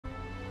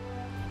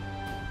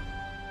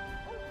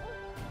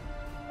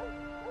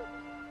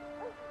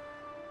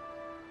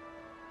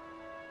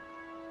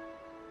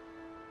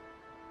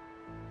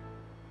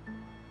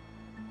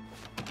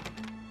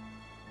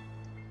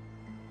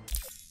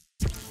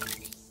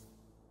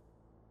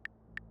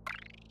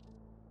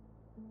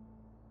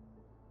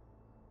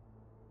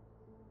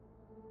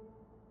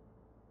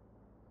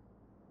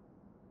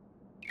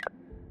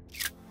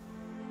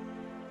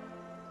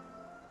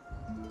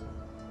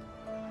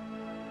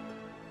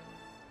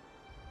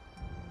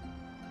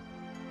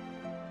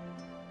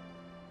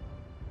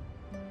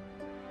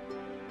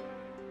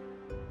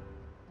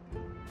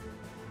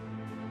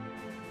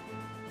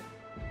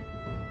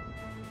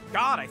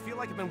God, I feel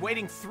like I've been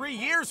waiting 3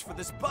 years for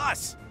this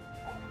bus.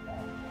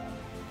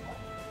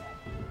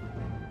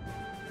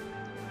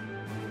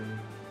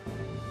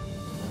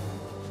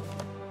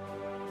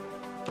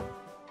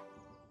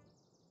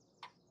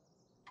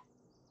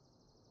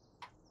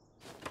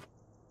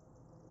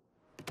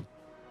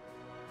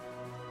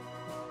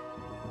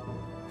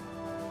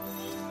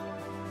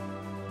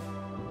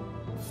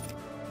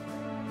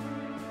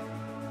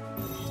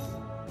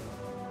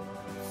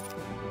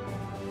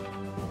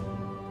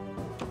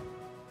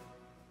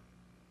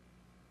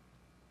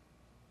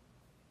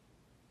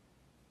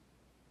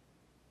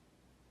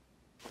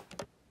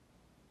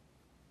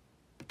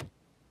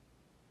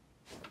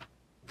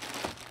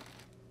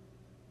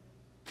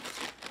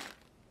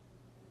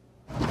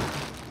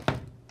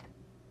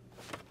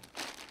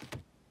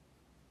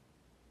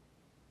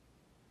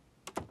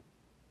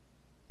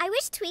 I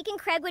wish Tweak and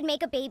Craig would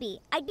make a baby.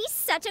 I'd be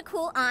such a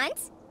cool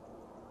aunt.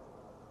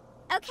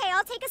 Okay,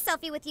 I'll take a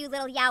selfie with you,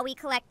 little Yowie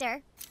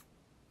collector.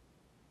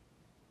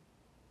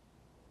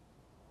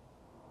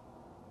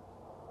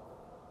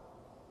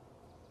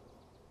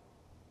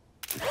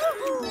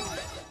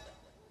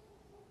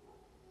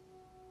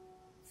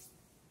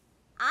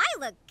 I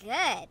look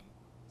good.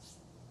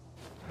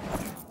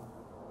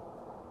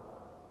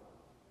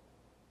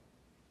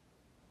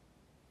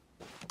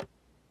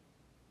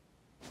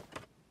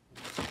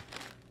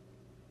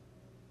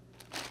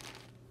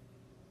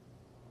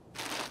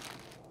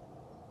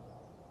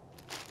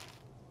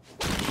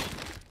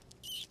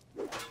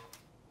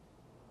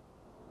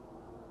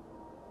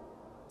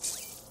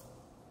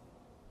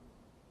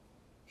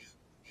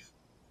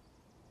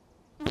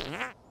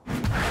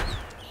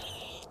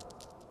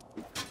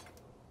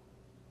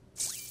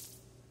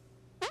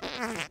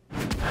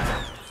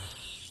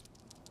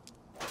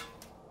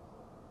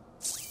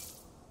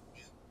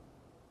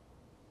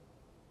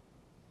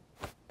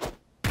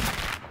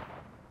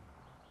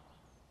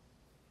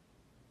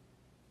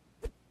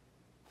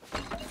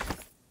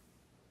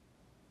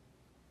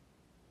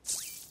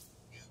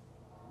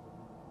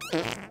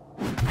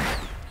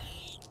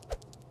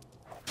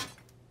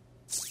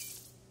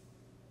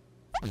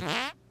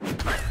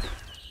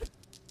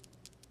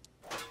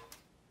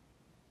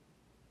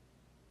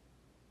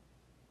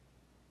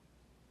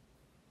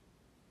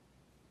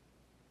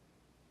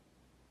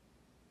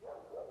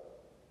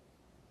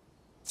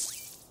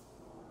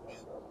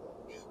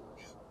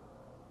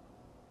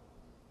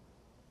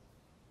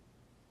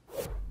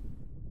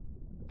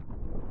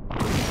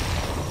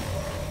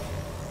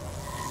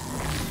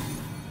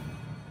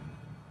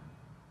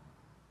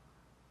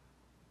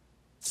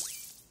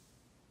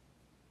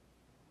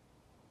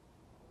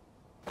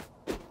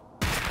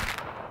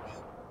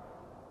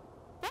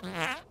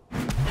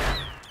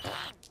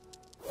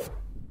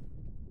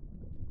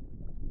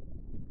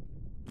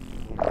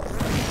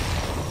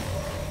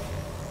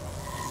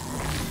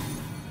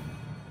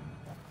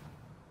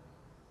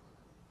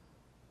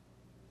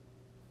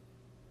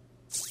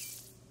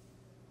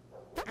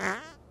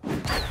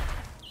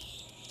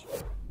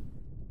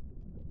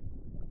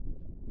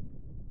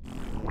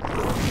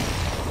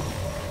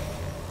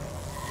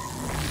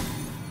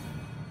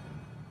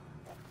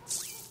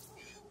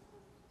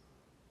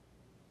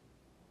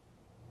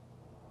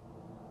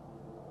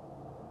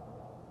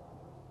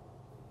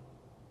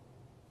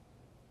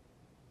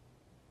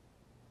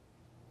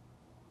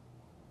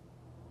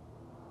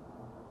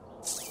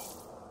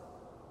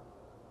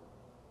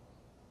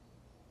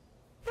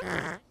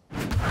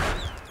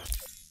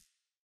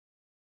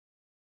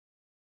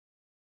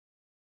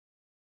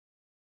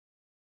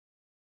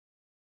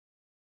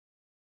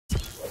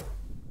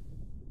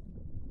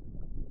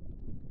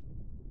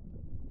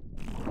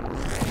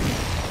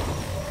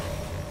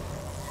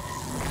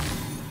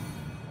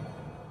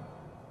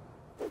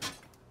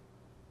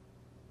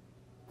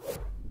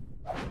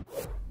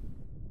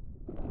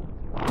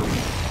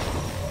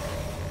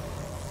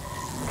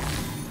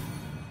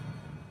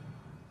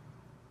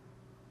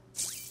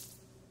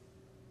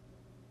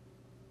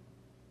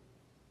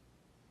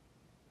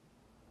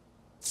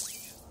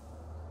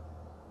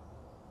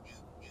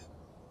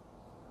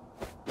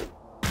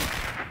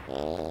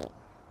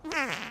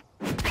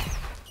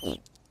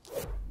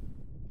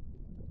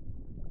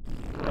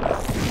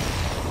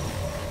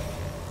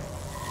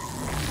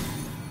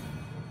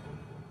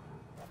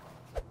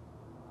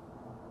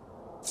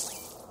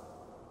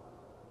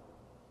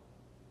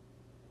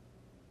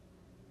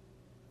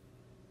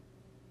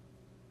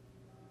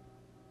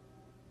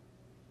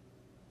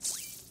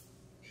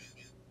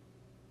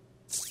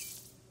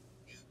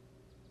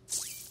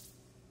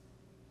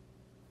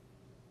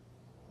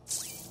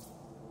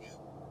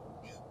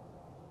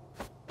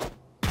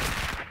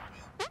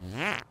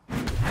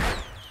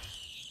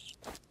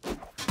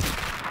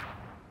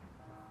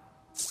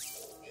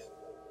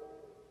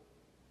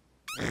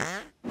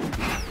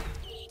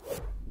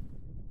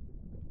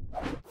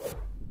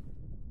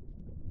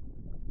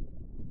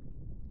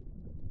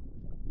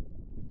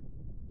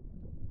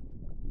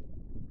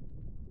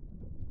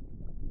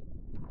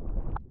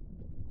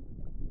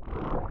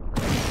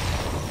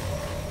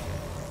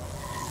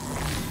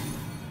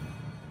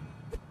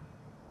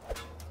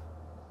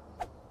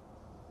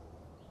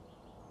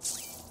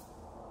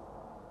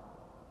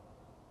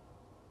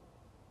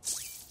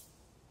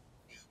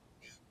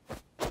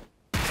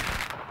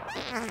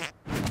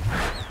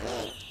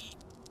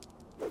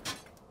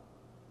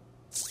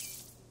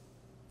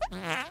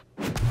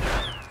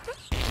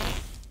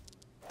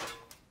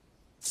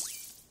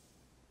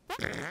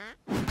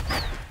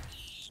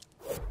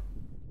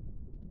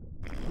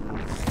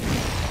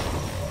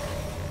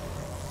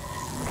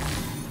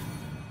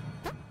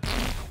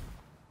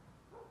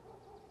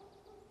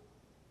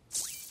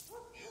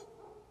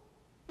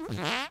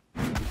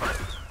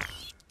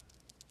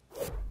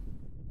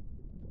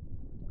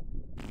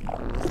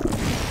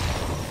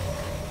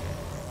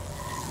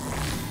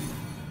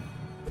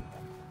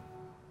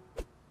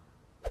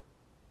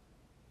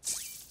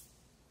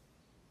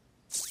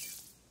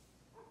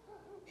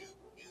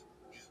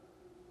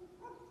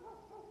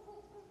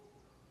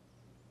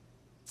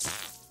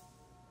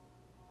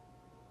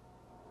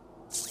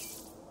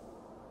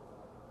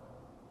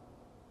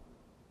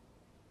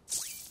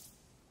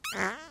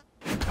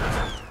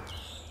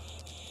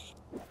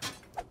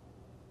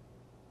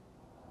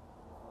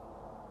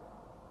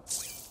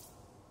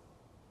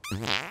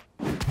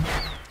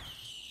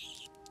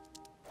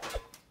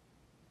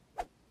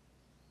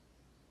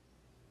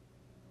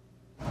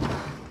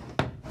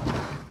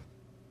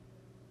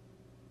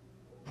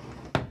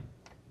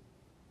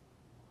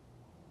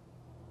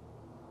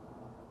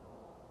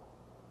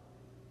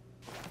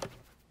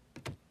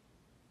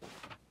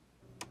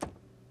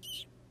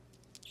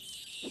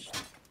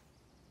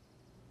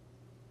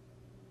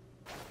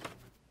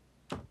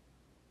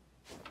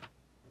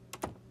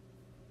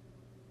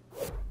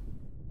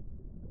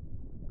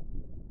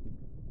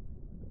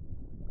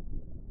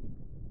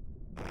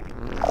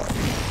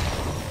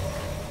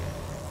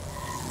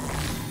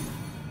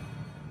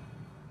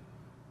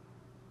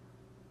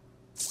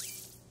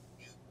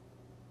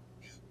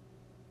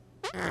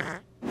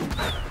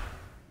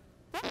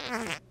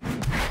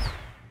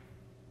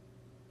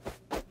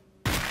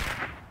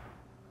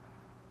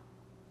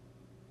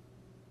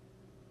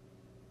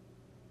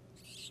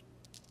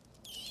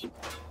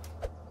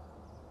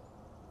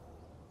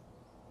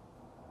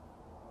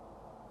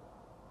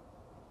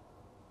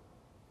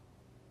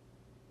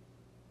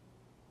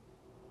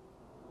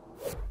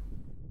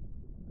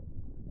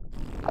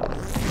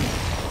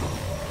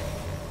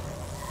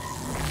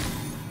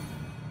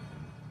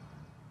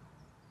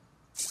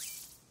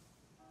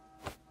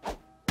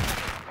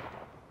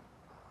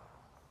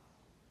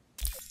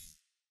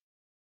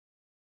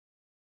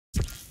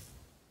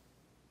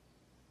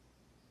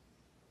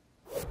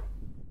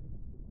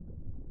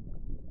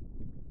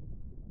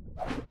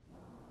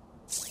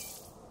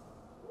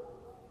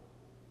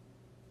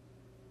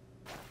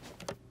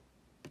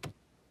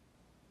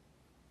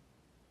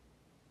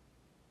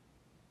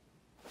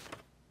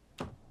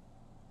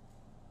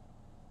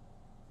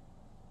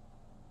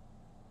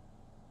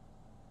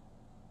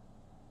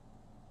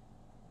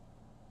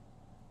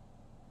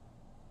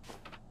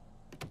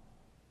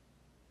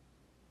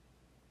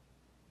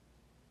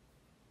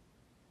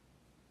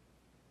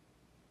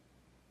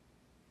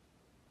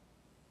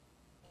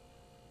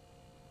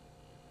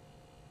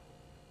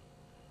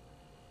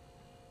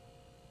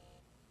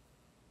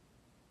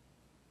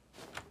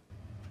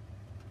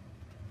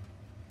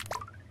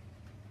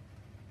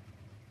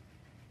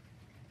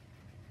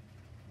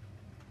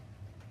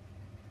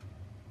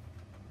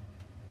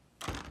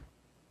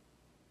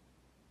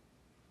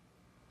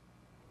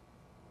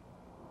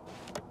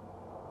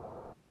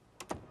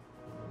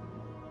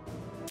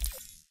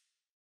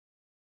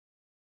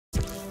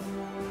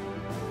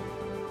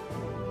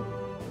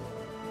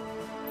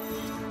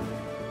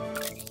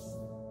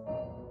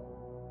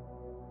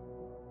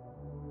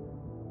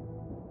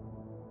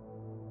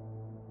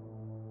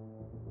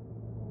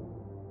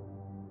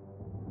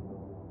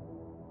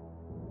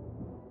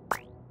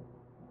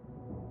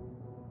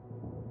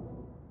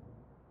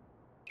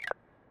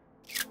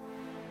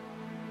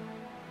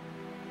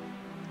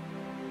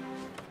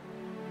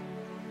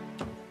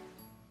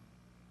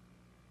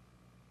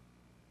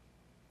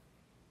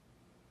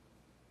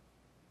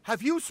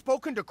 Have you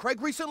spoken to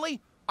Craig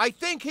recently? I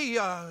think he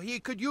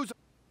could use...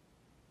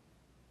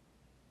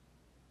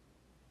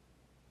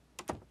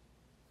 I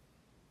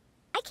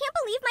can't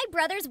believe my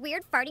brother's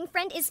weird farting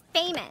friend is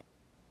famous.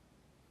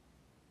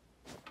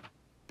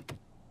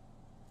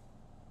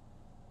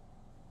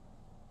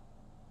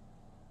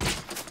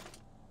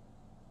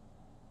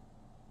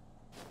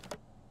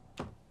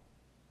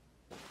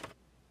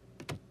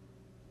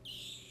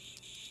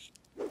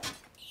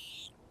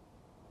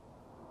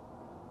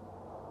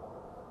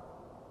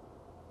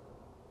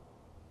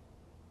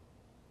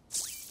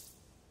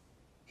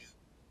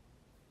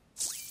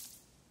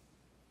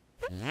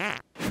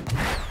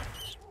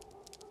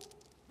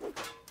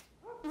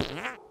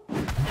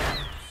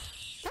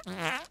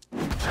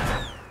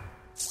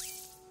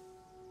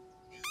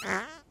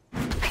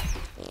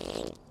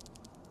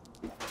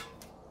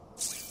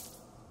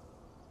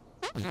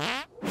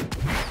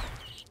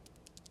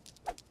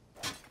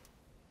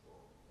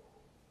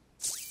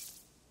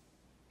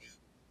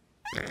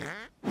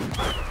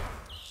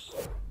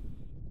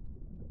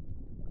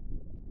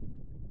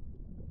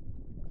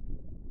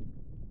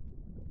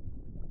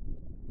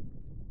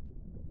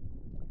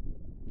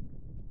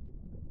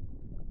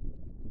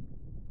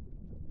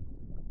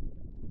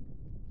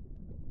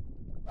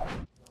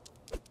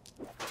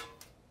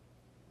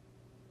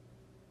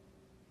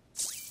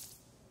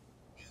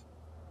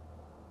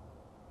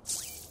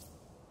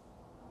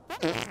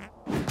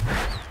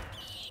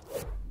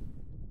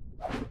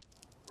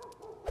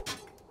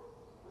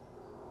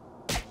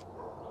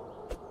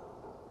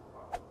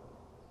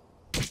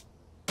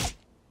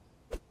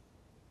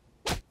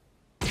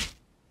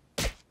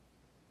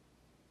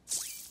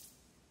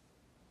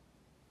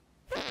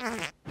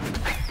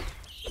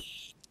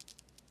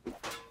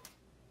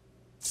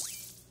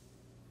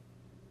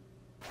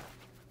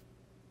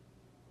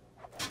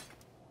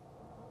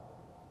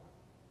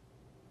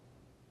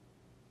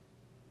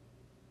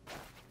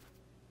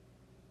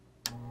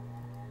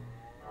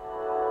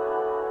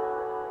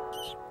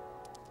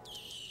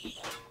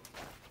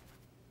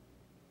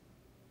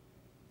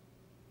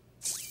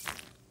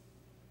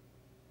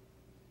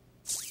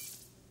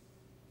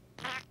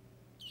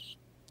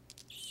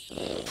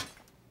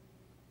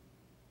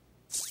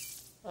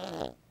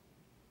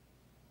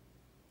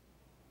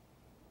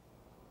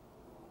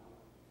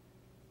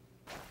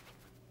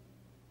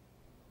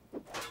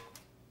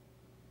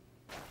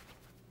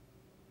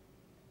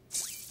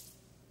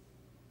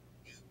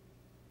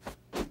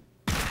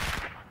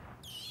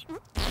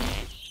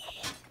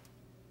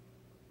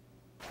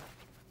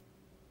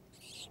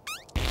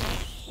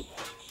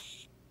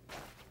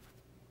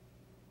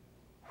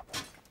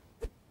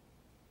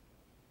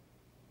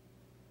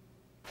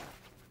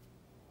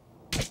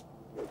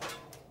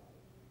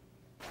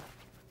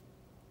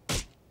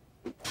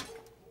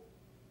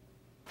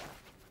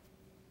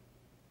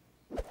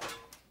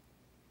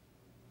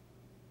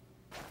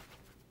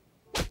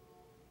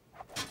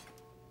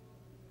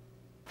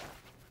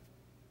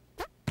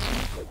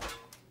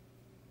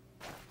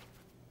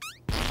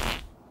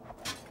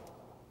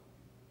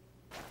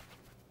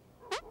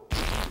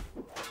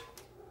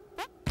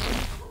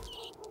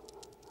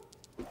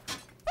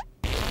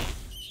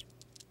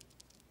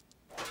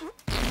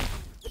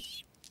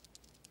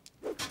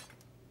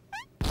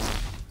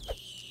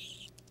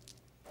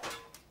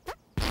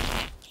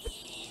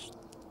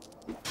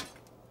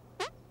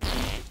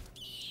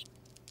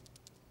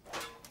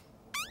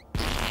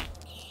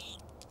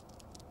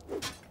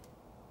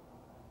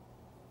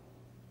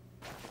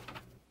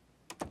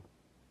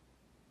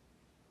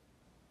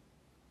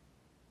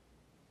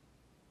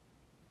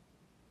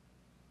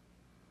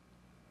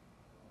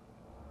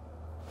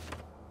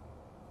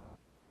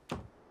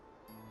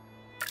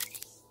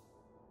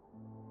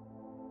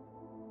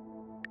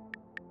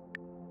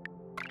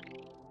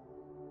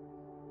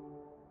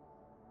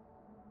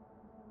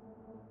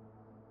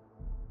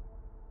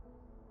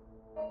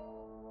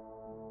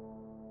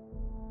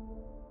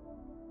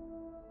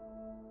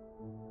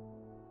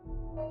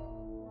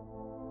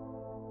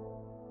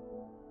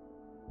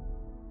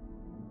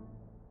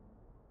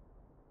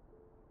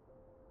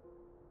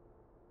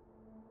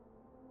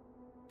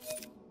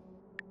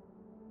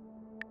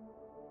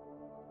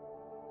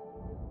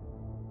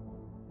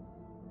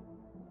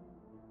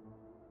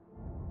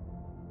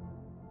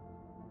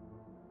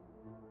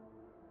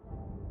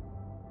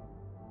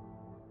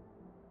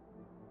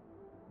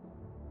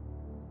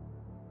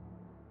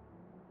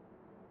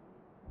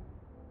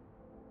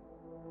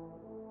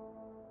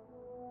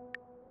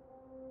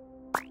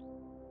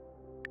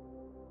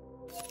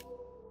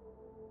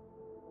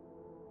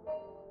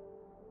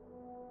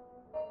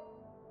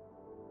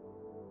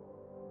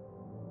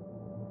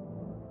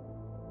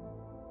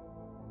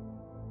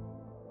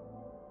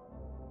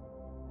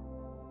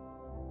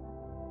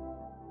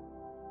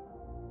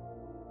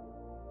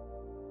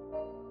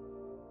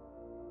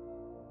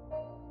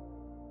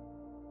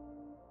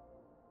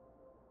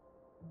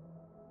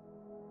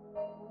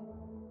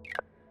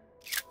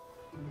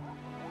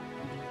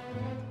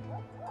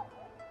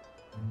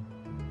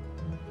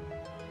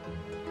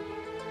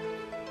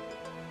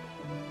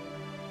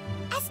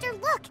 Esther,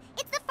 look!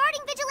 It's the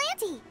farting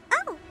vigilante!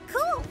 Oh,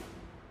 cool!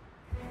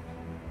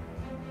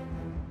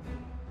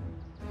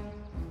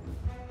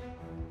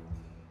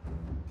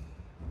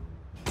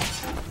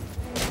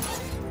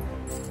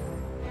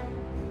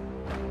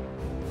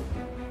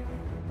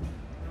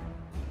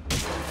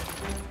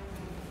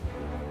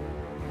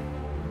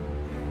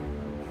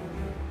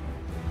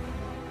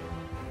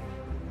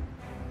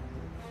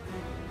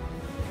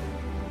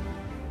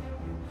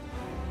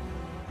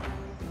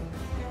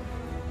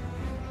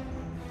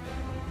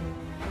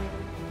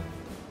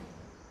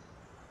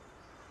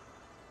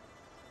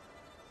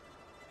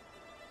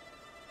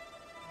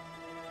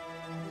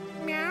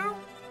 Meow.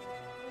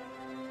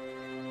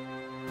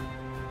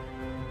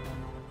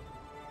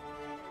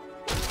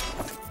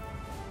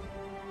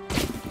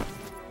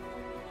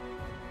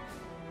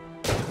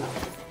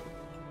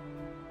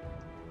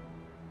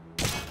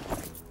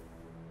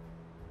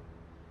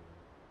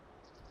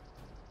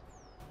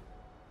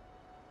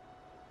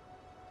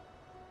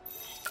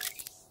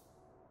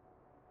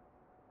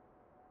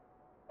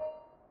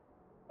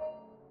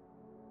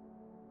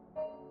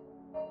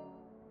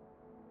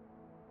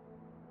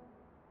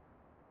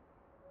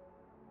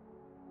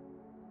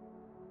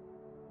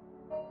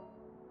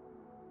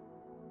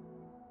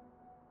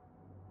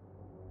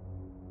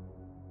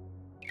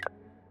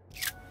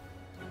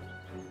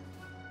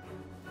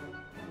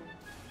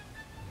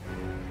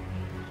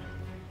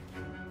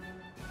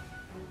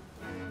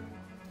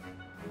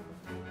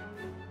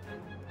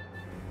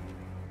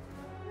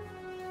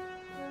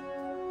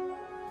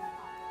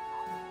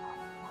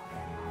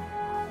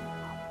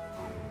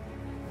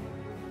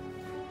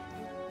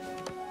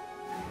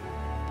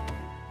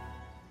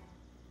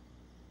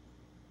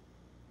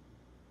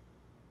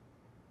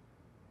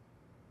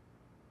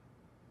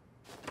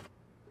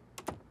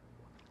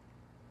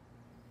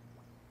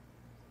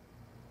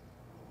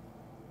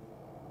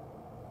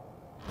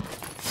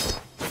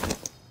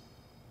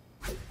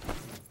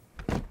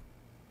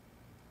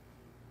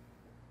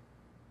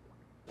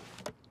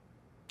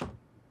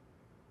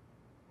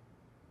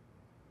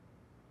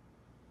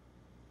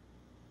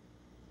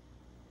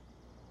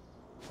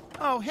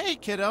 Oh, hey,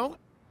 kiddo.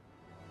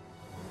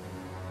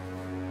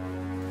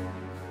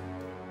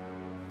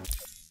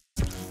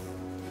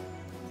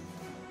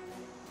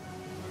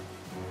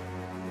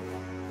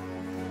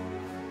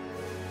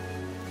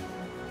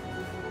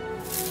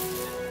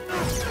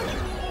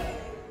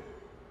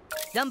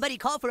 Somebody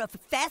call for a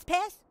fast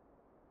pass?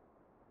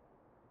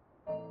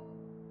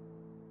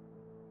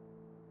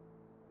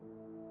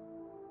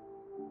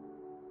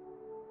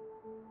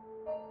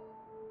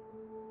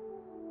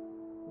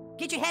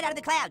 Get your head out of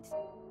the clouds.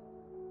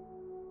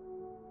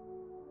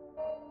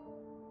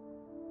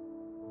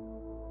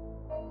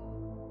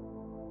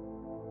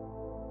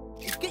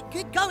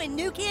 Good going,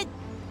 new kid.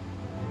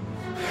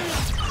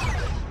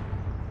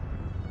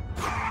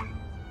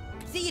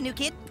 See you, new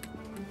kid.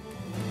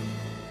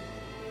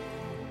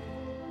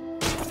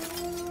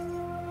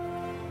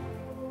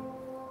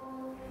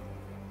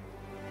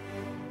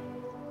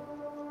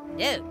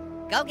 Dude,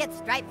 go get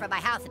Stripe from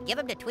my house and give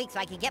him to Tweak so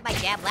I can get my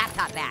damn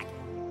laptop back.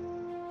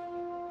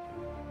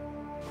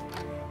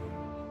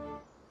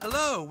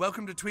 Hello,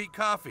 welcome to Tweak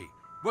Coffee.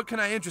 What can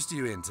I interest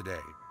you in today?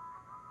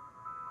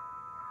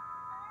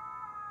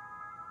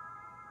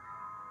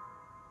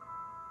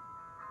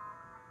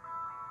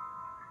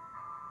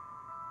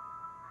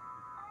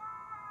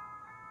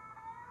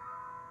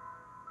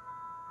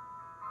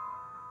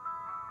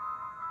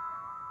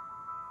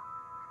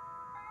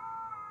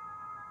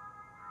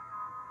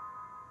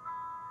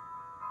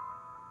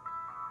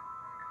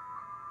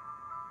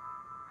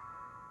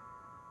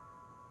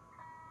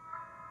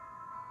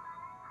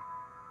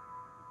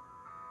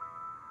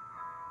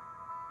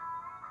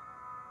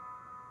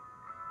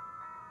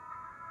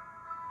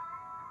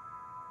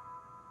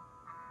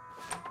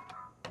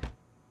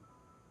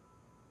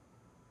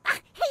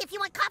 Hey, if you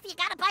want coffee, you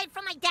gotta buy it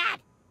from my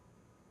dad.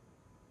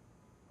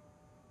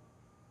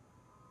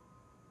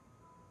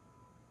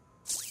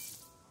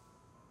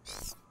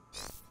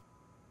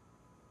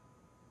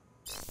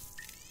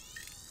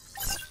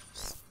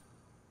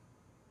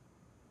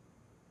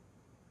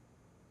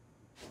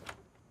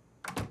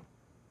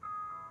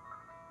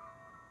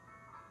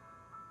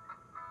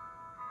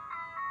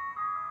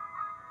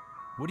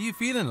 What are you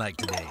feeling like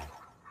today?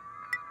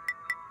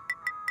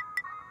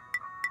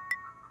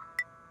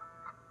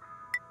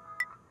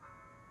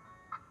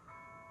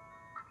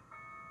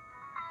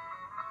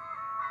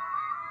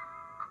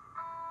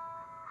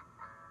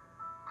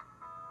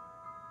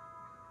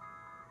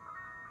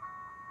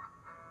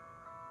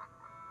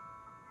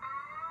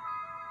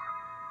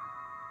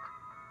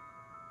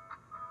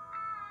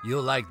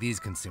 You'll like these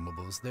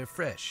consumables. They're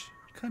fresh,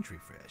 country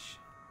fresh.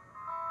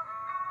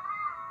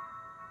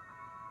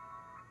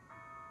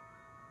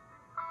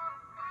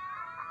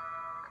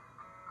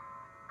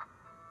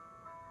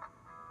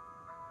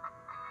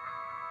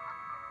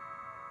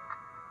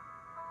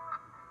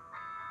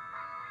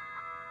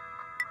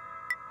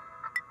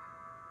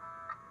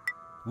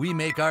 We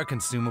make our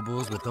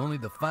consumables with only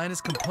the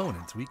finest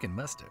components we can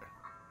muster.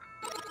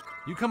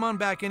 You come on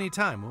back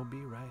anytime, we'll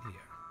be right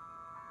here.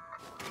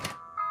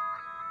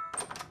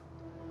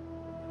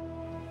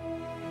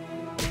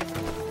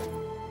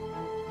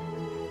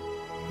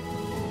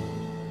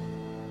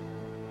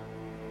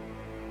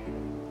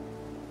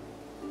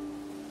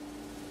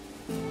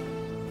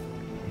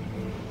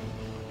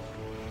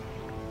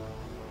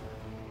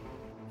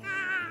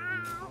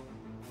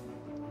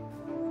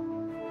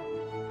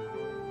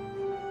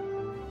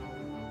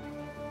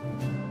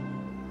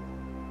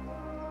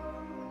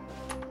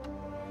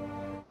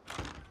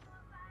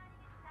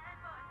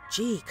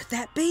 Gee, could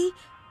that be?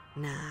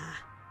 Nah.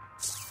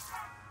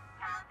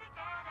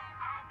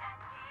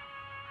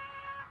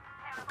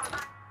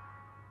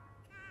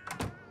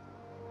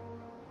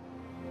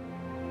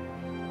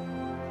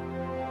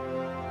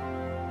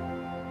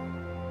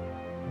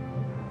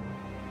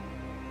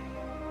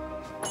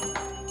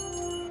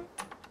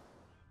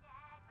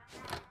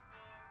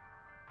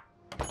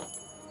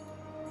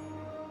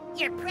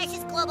 Your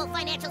precious global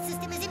financial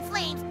system is in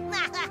flames.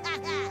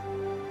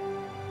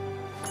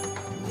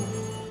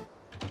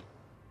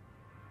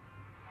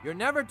 You're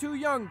never too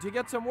young to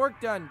get some work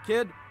done,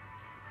 kid.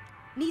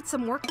 Need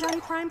some work done,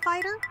 crime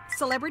fighter?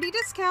 Celebrity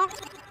discount.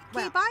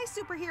 Okay, bye,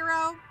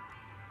 superhero.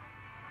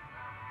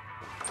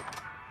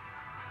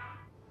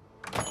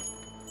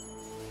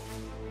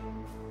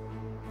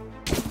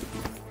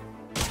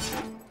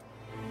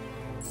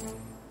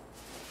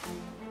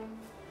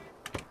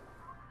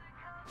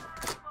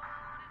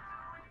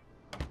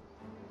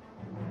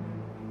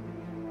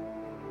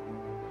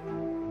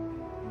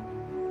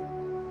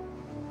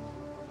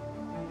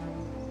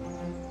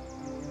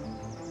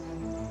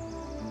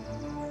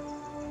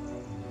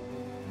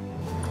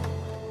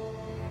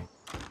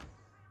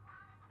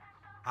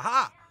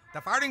 Aha!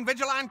 The farting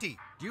vigilante.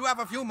 Do you have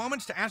a few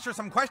moments to answer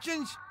some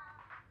questions?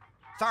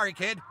 Sorry,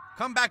 kid.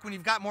 Come back when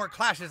you've got more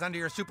clashes under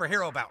your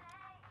superhero belt.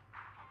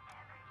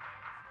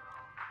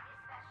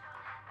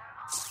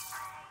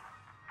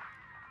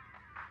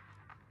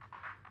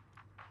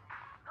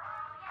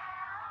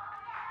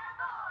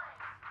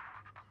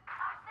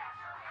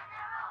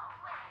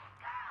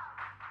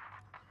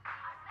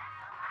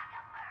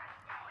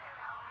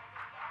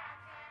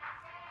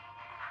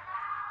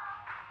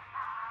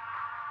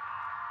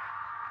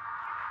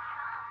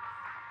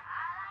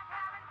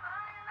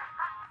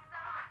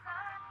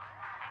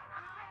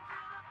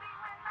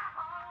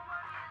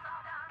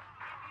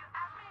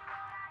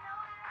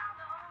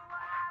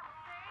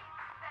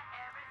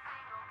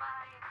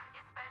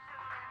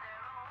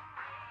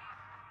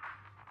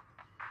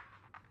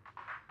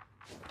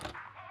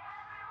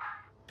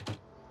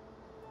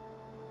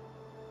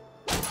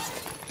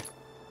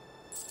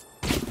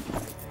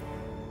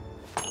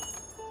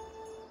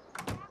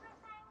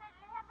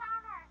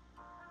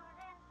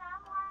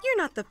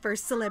 not the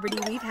first celebrity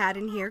we've had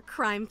in here,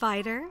 crime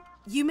fighter.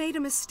 You made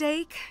a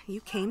mistake. You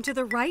came to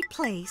the right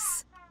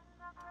place.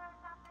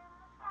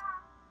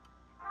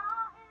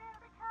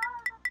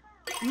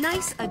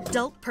 Nice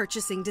adult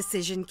purchasing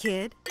decision,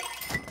 kid.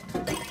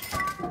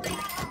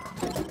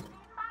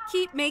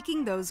 Keep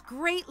making those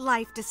great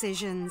life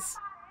decisions.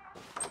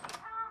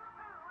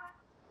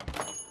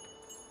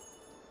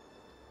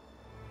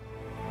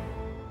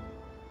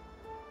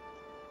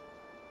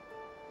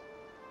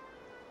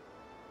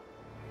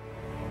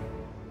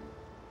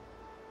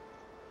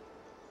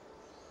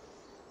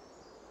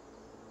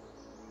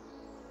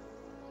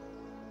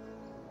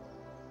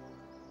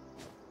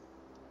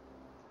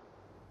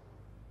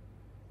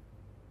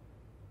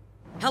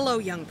 Hello,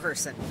 young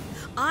person.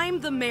 I'm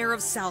the mayor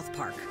of South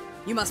Park.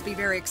 You must be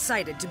very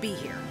excited to be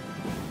here.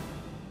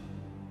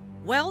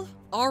 Well,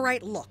 all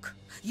right, look.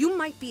 You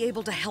might be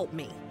able to help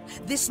me.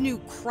 This new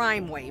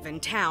crime wave in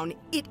town,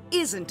 it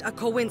isn't a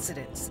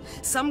coincidence.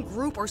 Some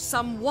group or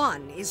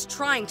someone is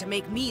trying to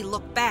make me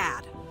look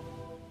bad.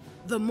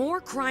 The more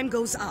crime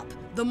goes up,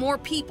 the more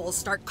people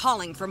start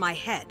calling for my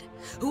head.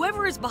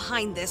 Whoever is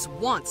behind this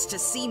wants to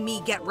see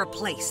me get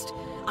replaced.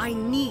 I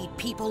need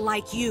people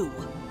like you.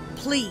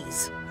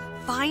 Please.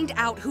 Find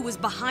out who is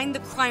behind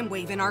the crime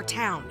wave in our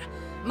town.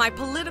 My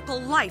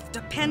political life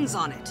depends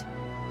on it.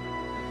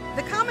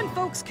 The common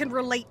folks can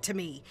relate to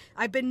me.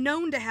 I've been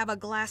known to have a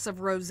glass of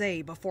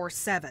rosé before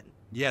 7.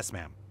 Yes,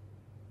 ma'am.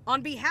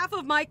 On behalf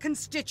of my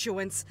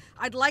constituents,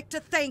 I'd like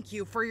to thank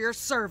you for your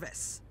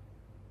service.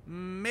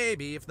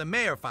 Maybe if the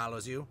mayor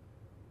follows you.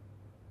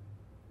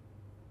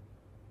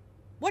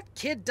 What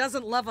kid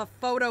doesn't love a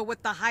photo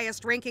with the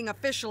highest-ranking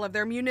official of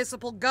their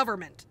municipal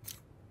government?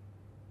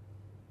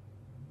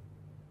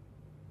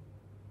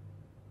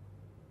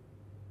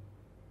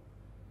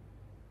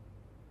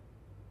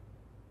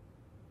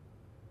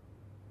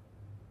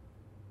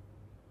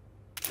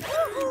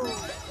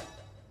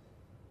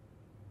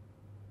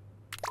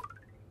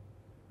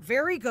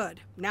 Very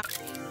good. Now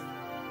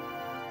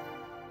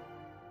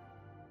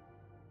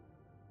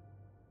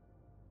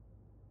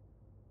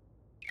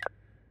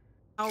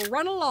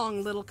run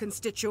along, little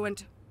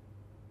constituent.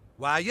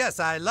 Why, yes,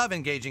 I love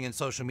engaging in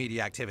social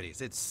media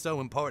activities. It's so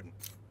important.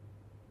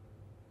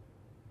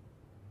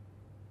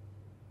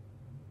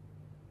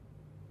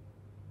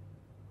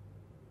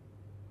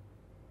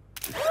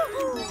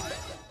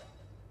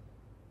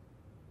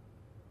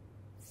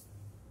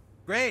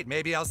 Great,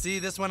 maybe I'll see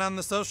this one on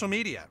the social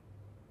media.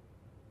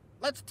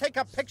 Let's take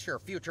a picture,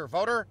 future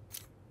voter.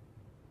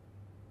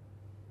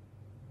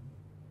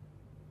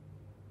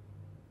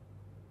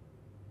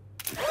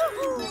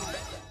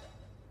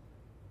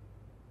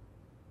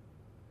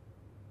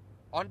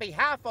 On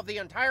behalf of the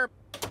entire...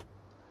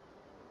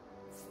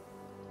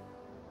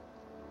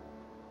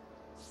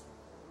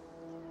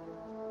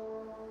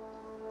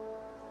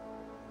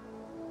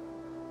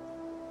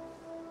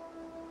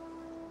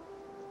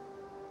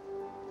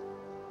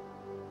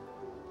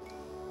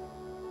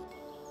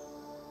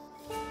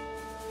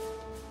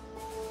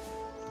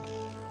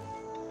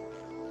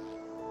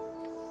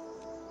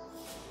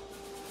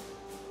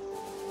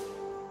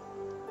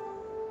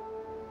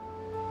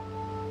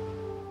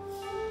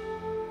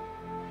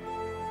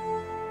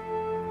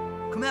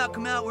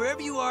 Come out,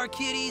 wherever you are,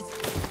 kiddies.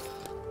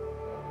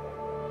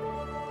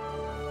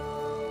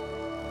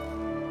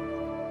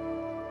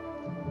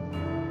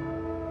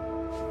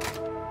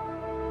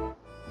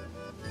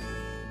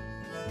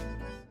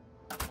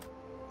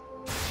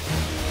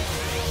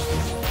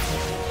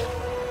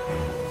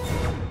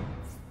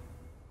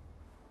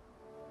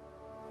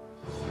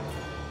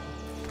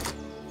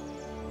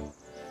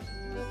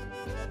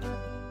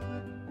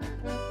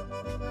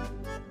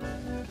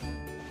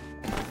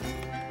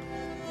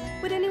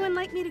 Would anyone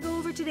like me to go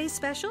over today's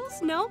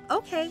specials? No?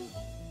 Okay.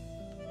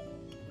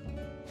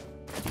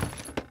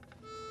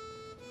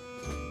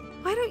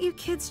 Why don't you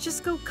kids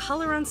just go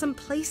color on some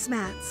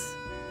placemats?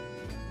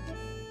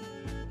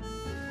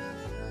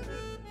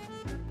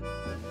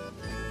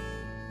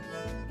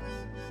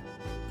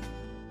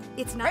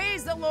 It's not—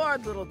 Praise the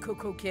Lord, little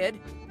cuckoo kid.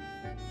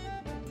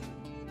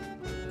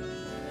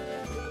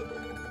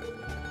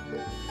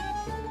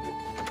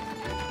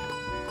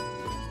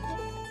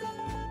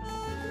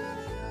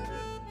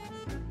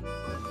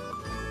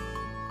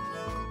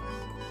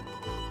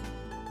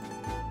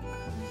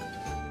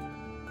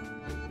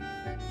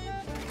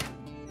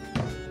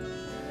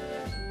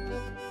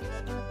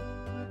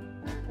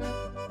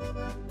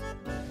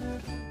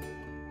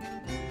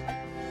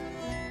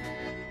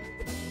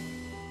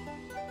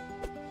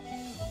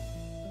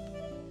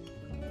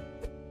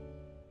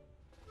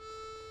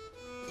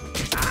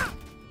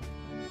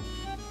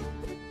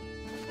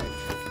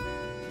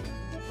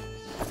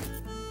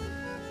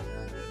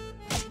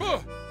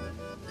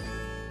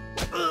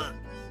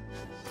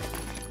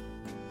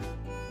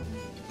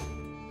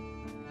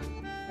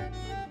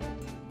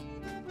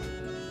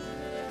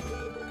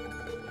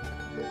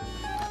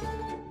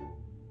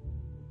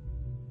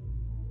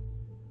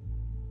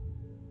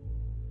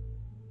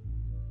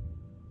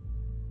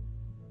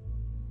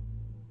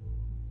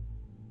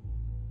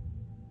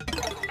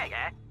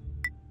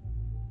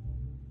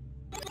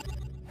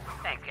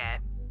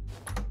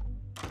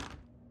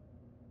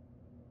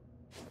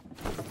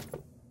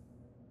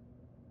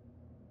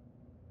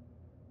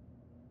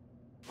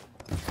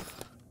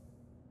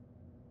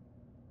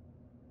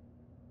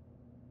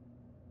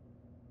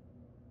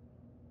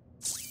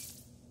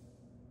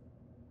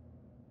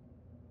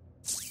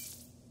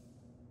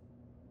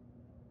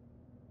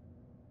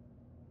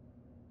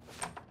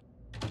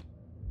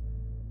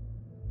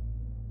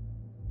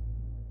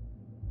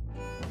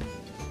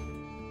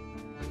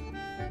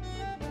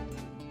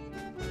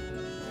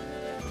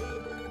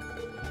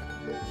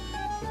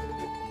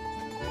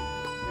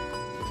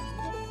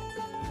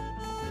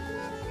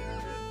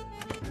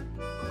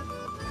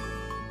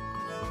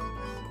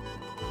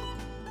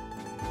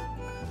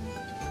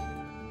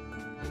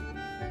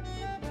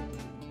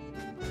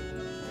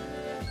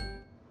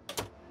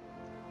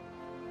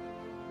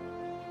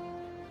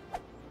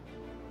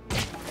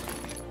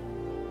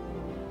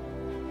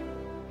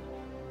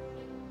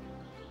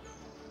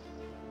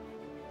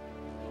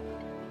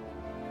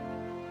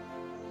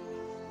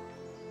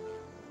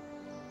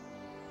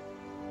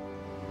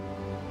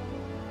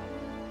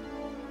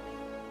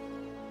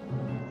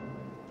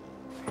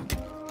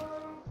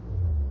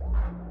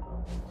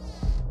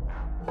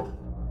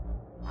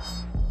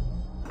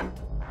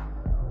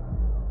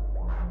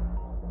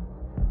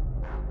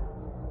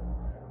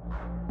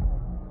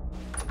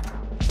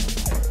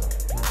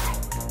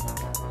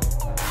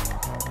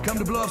 Come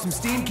to blow off some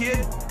steam,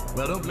 kid?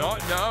 Well, don't blow. Not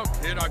now,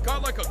 kid. I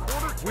got like a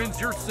quarter. When's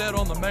your set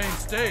on the main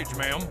stage,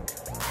 ma'am?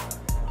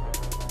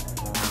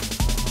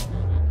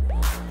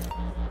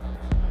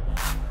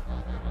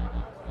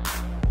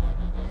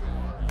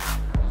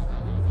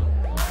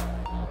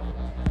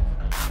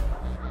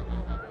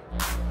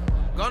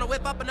 Gonna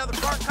whip up another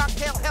Bart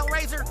cocktail,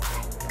 Hellraiser?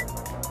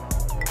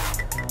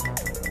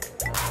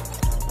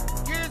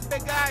 Cheers,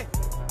 big guy.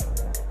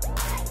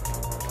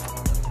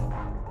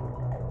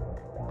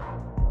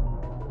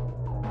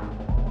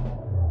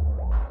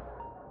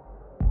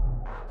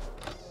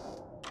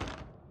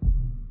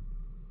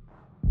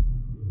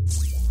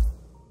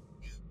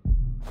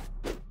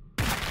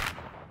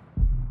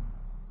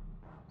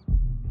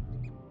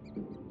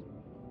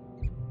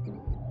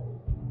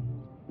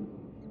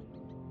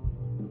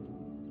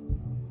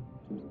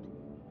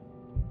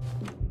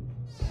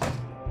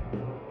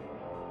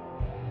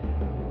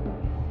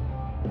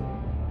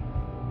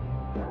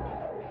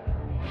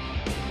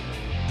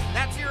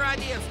 That's your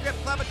idea of strip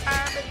club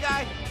attire, big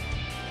guy?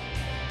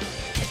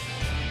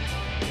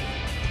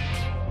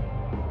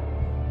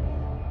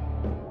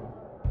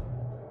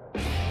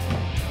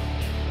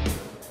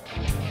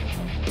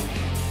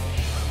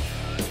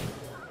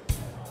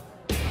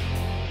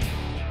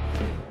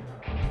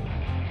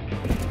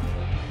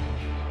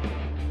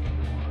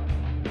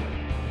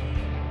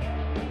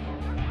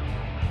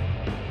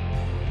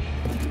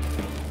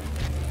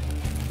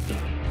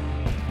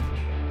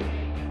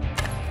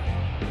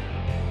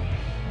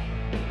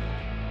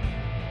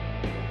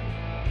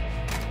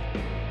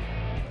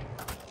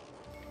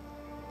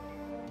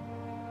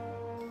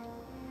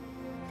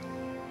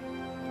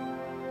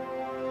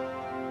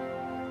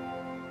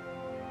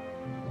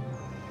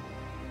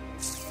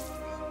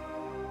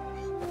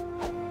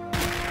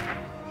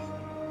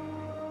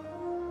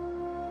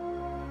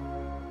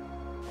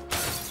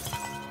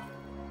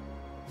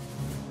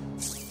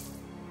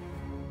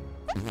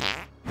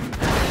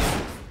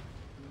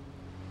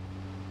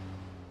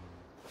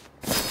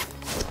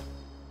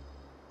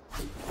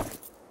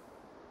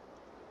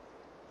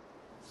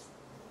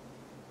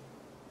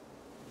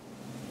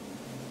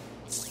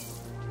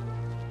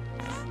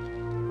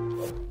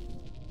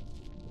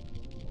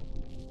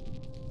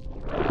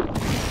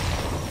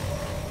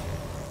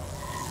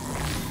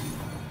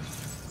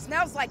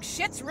 Smells like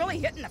shit's really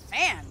hitting the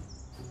fan.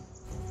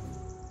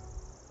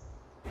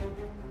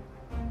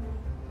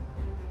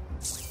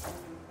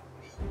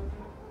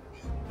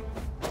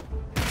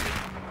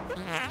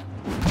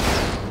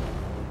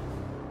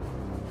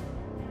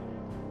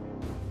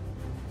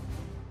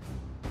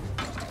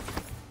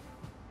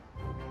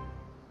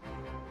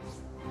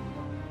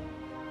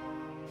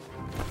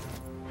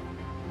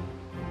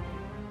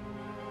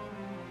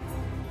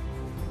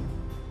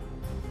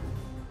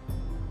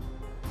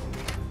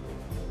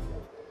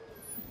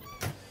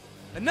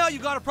 And now you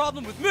got a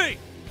problem with me!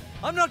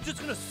 I'm not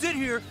just gonna sit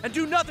here and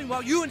do nothing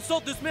while you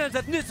insult this man's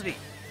ethnicity!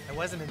 I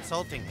wasn't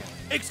insulting him.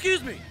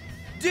 Excuse me!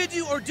 Did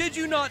you or did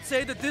you not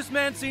say that this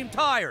man seemed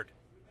tired?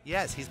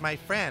 Yes, he's my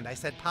friend. I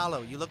said,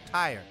 Paulo, you look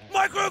tired.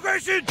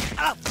 Microaggression!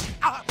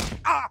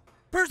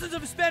 Persons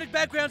of Hispanic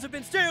backgrounds have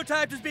been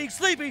stereotyped as being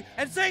sleepy,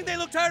 and saying they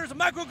look tired is a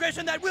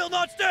microaggression that will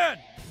not stand!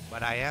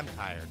 But I am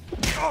tired.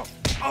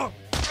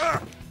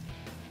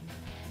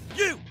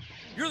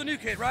 You're the new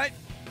kid, right?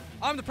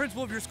 I'm the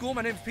principal of your school.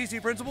 My name's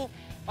PC Principal.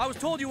 I was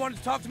told you wanted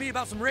to talk to me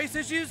about some race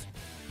issues.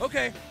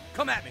 Okay,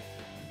 come at me.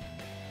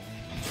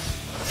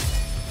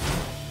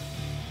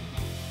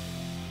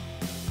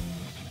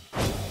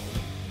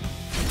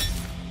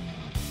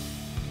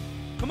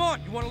 Come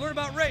on, you want to learn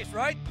about race,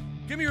 right?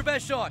 Give me your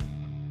best shot.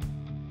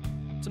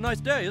 It's a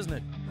nice day, isn't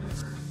it?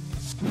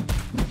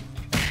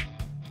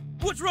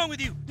 What's wrong with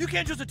you? You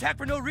can't just attack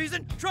for no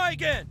reason. Try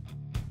again.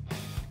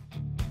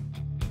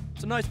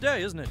 It's a nice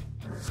day, isn't it?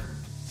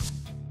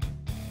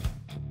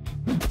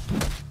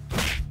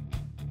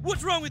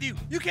 What's wrong with you?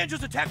 You can't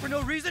just attack for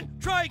no reason.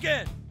 Try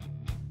again.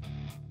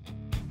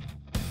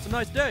 It's a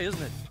nice day,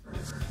 isn't it?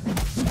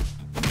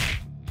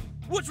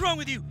 What's wrong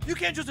with you? You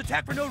can't just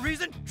attack for no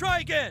reason. Try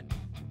again.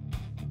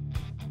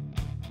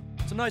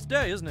 It's a nice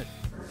day, isn't it?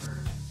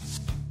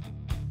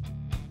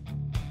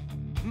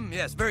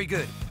 Yes, very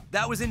good.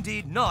 That was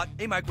indeed not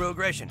a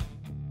microaggression.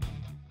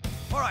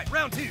 All right,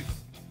 round two.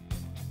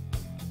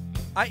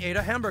 I ate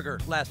a hamburger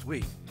last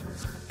week.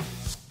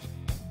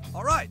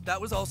 All right, that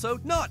was also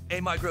not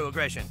a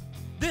microaggression.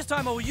 This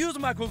time I will use a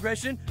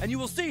microaggression, and you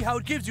will see how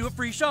it gives you a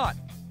free shot.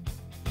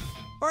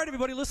 All right,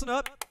 everybody, listen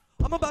up.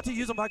 I'm about to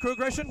use a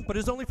microaggression, but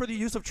it's only for the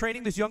use of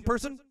training this young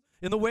person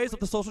in the ways of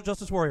the social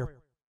justice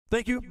warrior.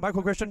 Thank you.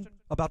 Microaggression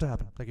about to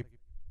happen. Thank you.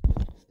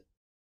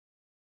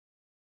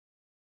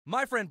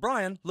 My friend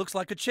Brian looks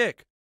like a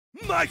chick.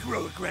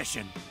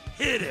 Microaggression.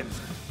 Hit him.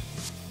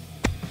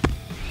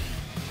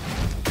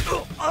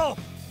 Oh.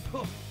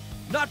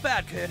 Not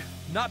bad, kid.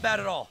 Not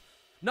bad at all.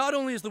 Not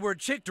only is the word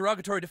chick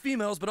derogatory to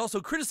females, but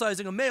also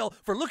criticizing a male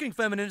for looking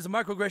feminine is a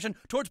microaggression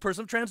towards a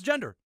person of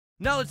transgender.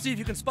 Now let's see if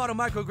you can spot a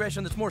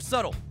microaggression that's more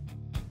subtle.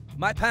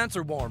 My pants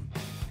are warm.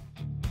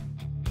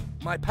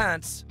 My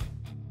pants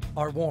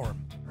are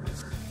warm.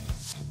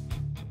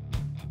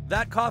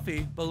 That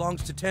coffee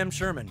belongs to Tim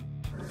Sherman.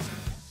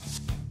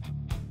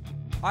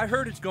 I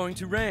heard it's going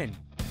to rain.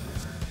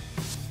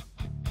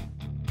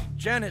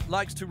 Janet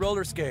likes to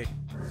roller skate.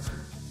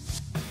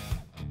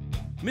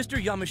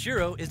 Mr.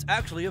 Yamashiro is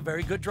actually a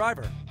very good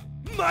driver.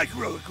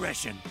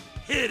 Microaggression.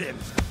 Hit him.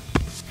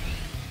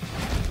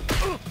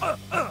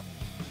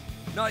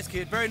 Nice,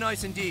 kid. Very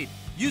nice indeed.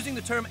 Using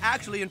the term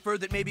actually inferred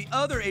that maybe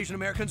other Asian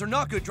Americans are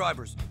not good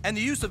drivers, and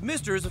the use of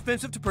Mr. is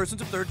offensive to persons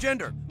of third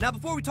gender. Now,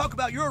 before we talk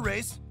about your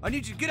race, I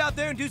need you to get out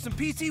there and do some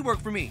PC work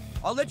for me.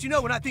 I'll let you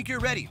know when I think you're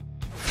ready.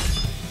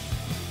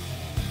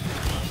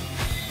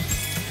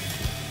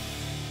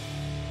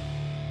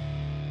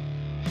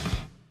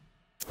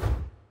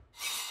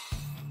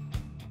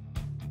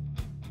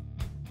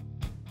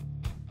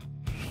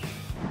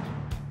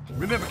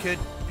 Remember, kid,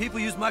 people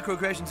use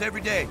microaggressions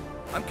every day.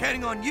 I'm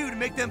counting on you to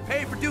make them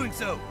pay for doing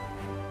so.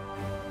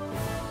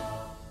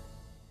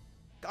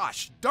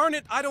 Gosh darn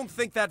it, I don't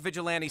think that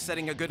vigilante's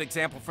setting a good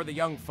example for the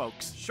young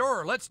folks.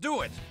 Sure, let's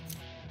do it.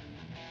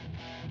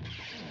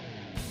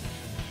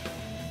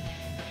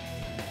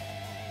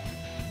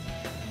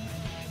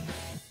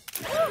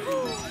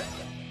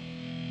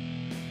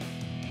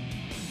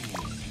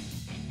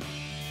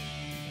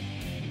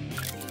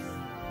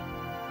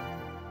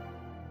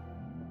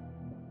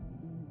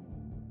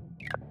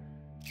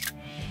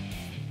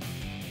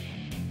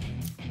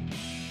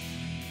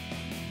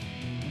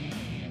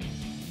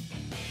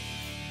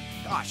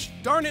 Gosh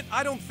darn it,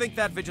 I don't think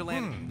that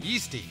vigilante...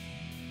 Yeasty.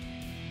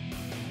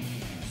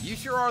 You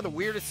sure are the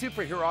weirdest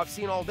superhero I've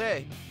seen all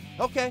day.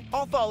 Okay,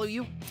 I'll follow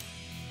you.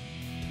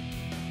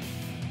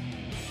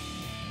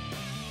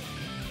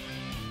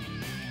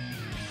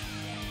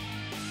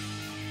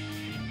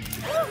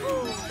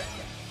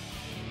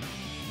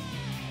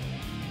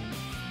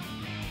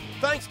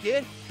 Thanks,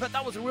 kid. But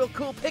that was a real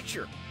cool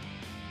picture.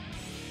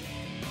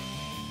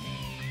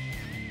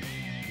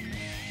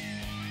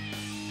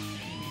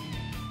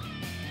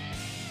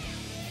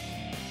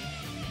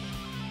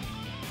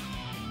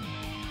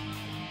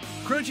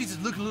 Crunchies is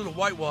looking a little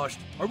whitewashed.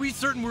 Are we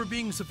certain we're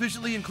being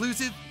sufficiently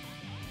inclusive?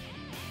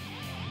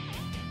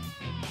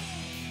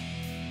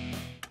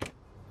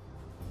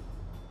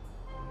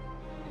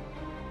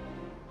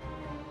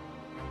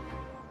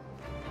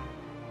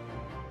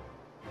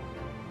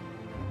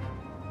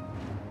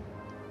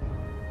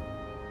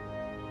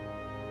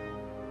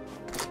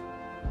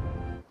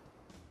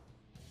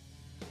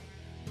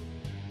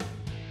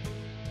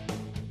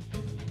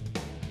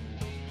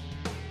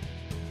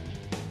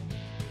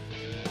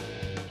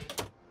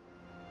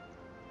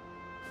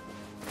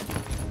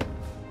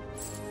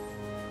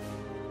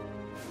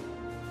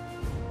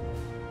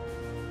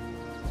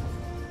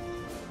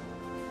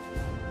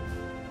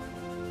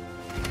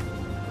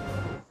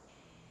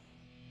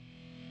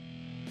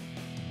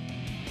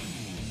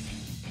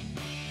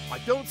 I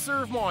don't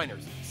serve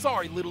minors.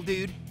 Sorry, little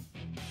dude.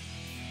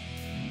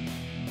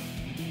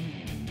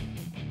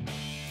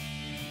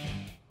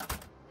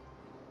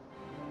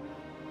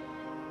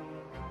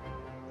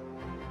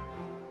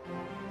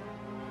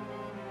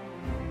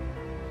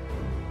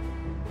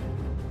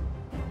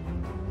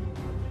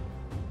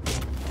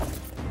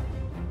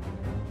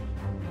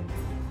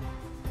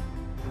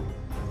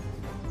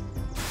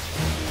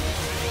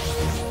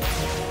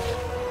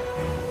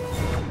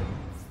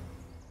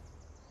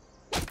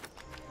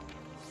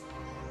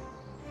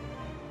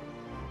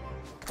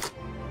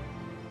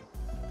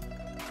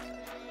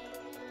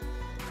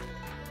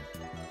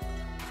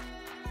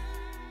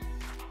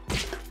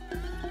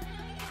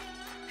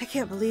 I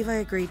can't believe I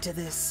agreed to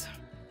this.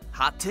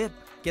 Hot tip,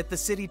 get the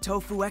city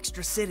tofu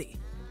extra city.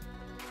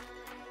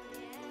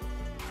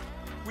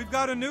 We've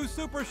got a new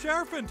super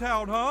sheriff in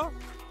town, huh?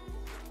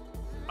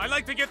 I'd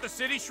like to get the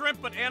city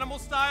shrimp, but animal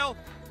style.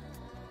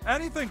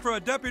 Anything for a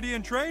deputy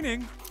in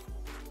training.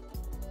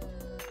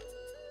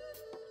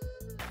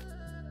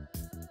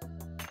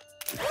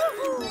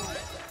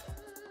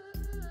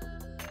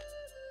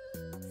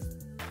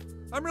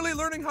 I'm really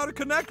learning how to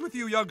connect with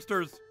you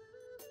youngsters.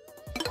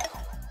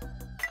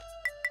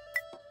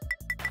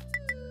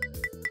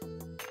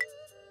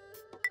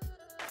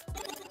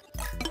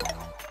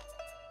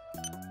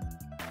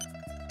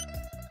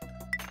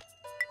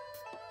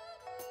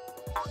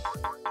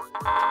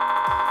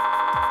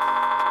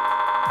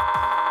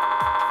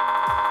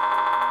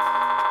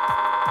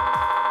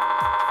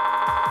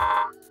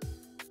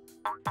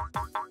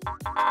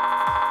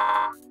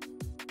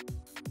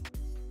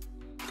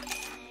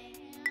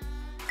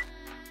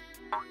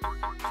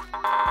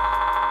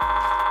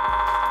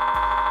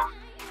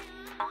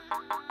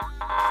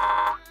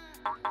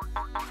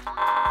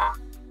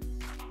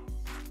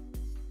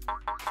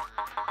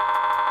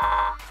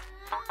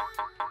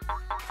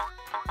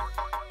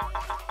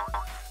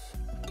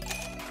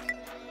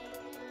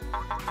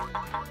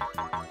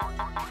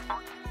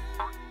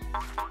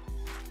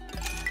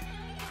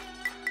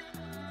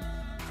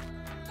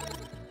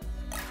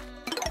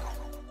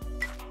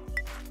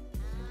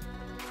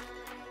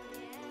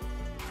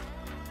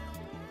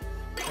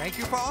 Thank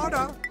you for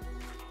order.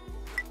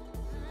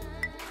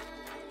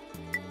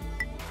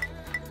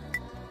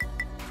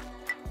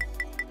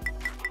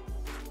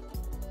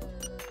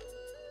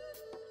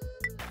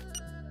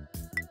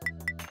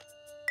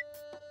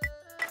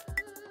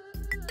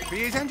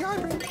 Peace and joy.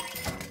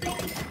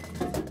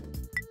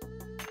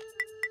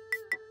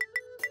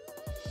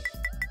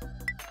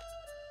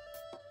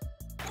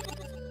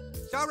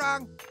 So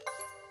wrong.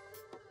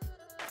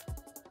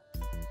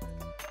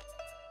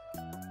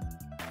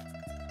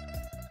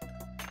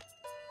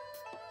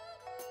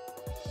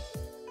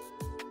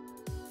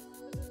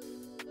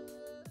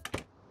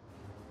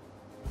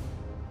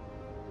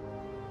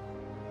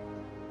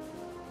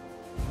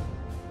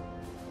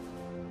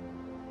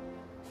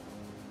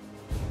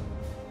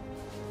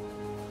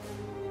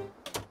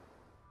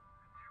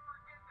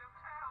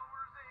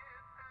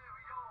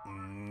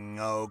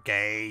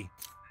 Okay.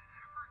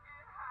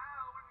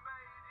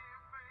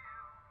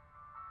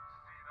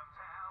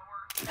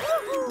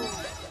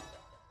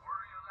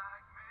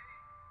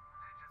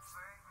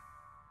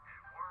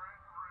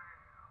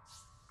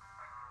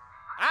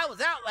 I was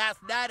out last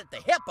night at the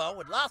Hippo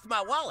and lost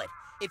my wallet.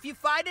 If you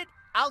find it,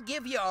 I'll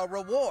give you a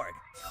reward.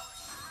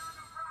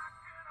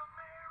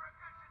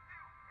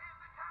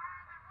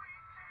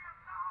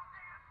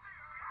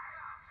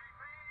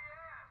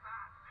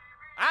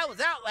 I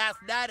was out last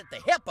night at the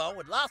Hippo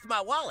and lost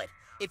my wallet.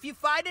 If you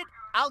find it,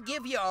 I'll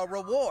give you a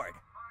reward.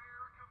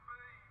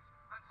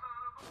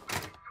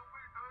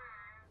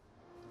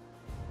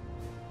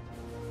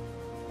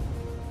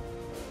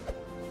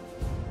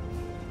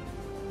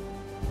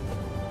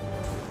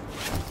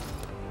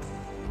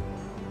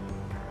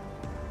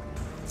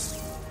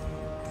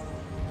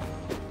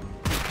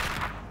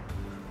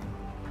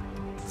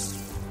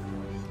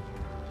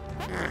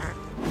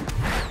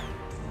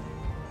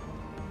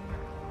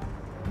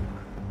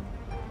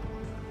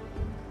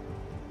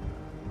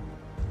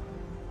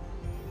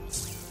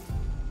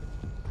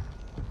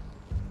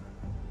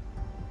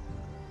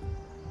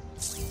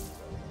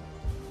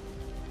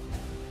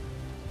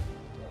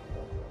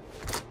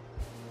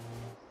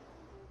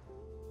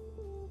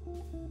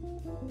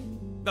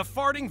 The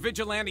farting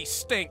vigilante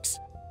stinks.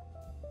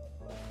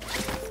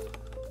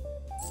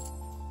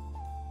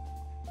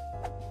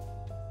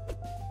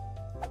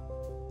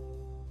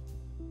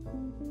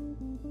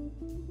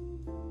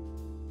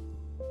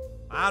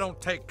 I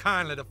don't take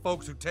kindly to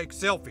folks who take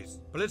selfies,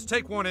 but let's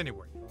take one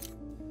anyway.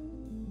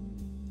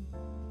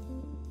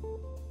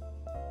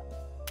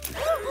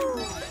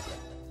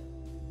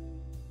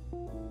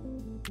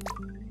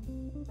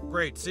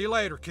 Great, see you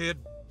later, kid.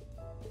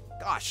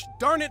 Gosh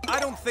darn it, I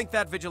don't think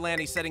that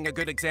vigilante's setting a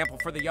good example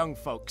for the young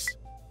folks.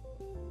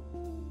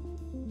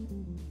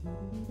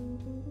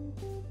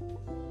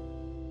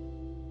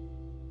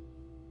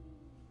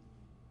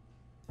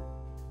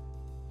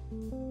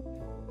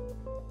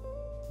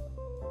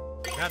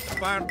 That's a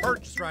fine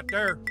purchase right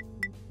there.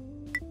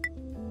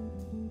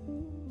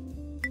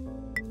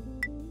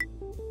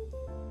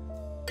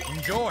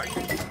 Enjoy.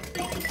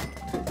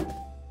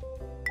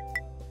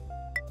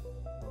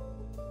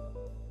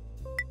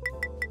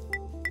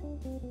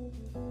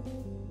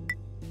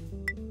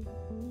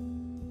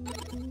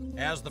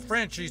 As the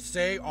Frenchies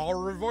say, au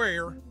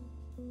revoir.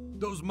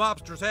 Those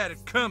mobsters had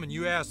it coming,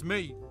 you ask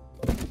me.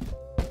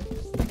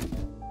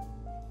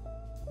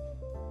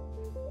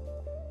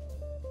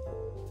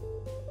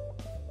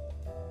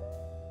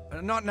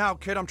 Not now,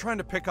 kid. I'm trying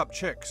to pick up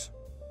chicks.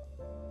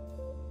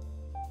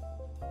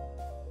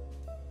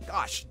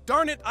 Gosh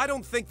darn it, I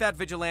don't think that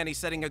vigilante's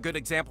setting a good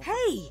example.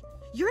 Hey,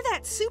 you're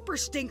that super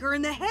stinker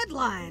in the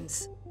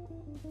headlines.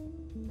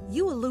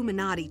 You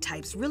Illuminati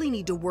types really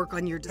need to work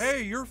on your...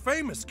 Hey, you're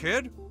famous,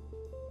 kid.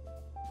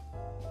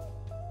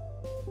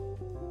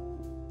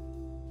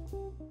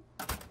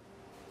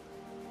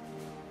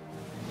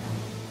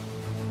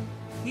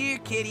 Here,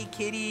 kitty,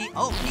 kitty.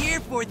 Oh, here,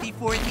 Fourthy,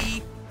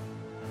 Fourthy.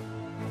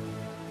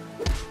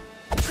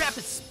 The trap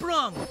is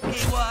sprung,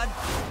 Haywad.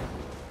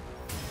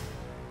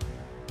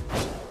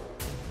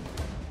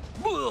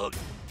 Who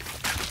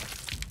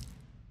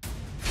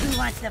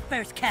wants the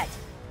first cut?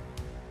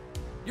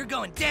 You're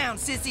going down,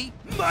 sissy.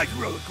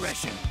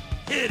 Microaggression.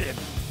 Hit him.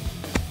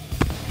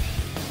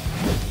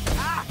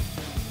 Ah!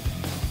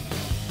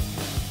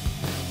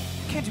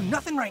 Can't do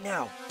nothing right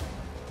now.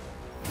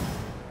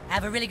 I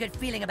have a really good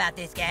feeling about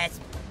this, guys.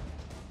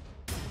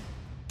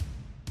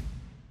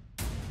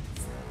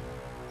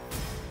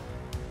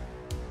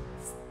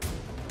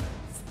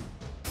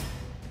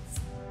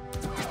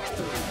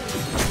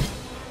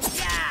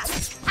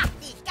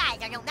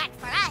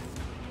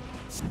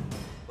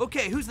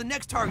 Okay, who's the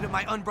next target of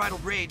my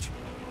unbridled rage?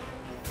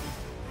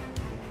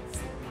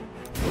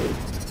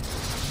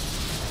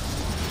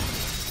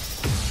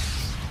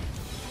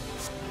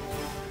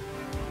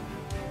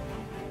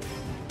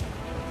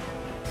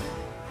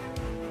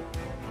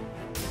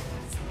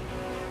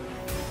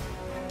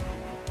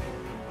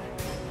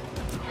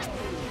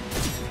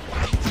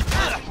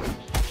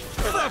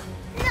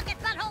 Look at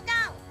Butthole go!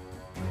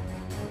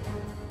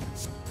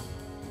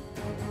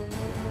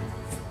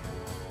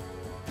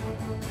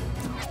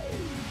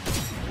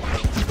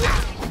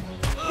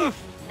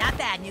 Not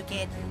bad, new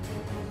kid.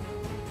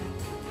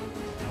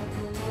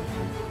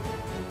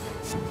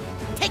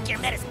 Take your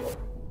medicine.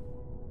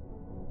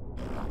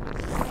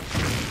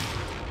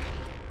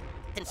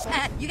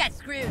 You got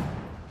screwed.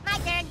 My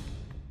turn.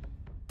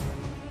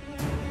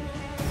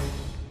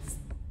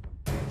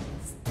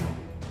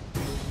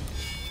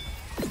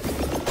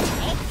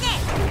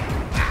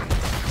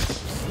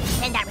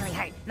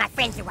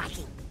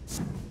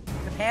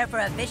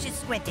 prepare for a vicious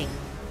squinting.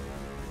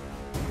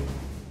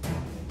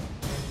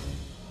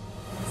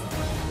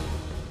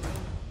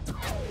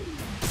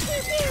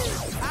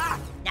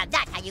 Now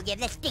that's how you give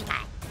this stink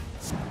eye.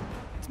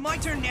 It's my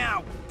turn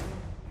now.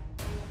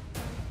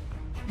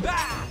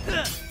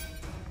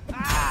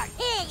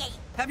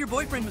 Have your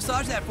boyfriend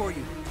massage that for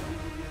you.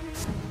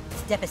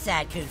 Step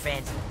aside, coon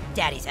friends.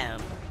 Daddy's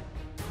home.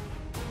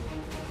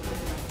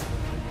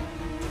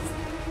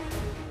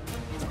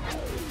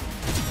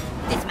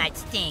 This might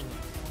sting.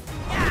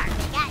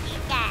 Got you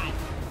guys.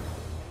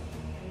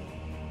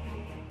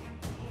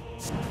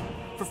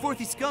 For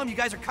Fourthy Scum, you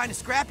guys are kind of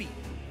scrappy.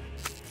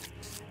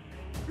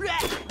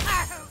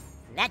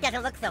 That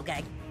doesn't look so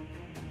good.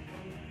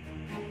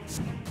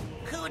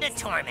 Who to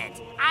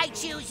torment? I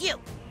choose you.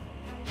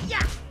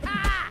 Yeah!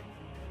 Ah!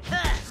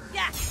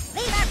 Yeah!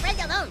 Leave our friend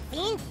alone,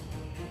 fiend!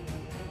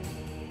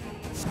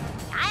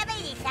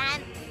 Diabetes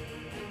time!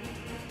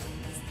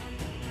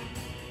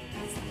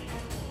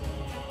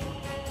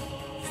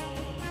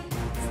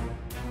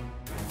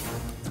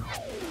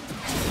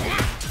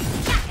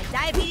 And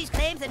diabetes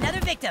claims another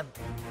victim.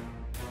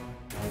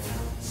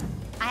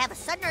 I have a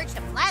sudden urge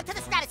to fly up to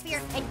the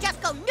stratosphere and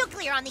just go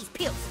nuclear on these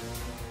pukes!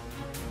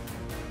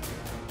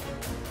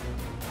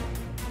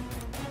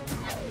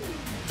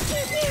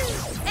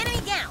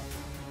 Enemy down!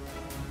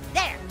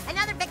 There!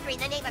 Another victory in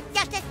the name of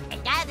justice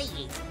and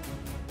diabetes!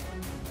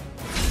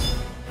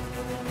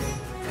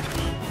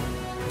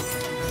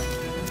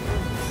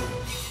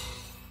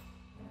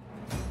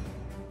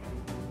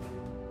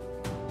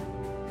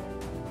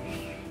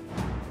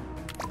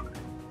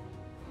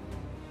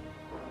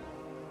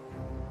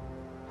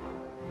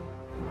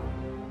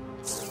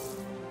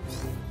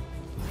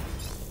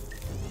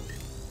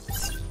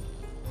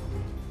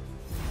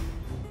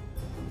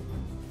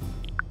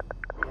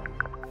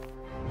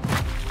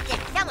 Did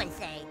someone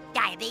say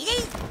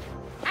diabetes?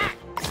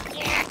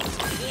 Here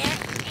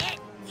it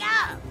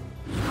goes!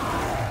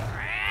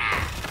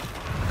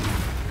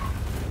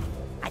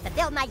 I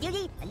fulfilled my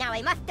duty, and now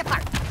I must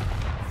depart.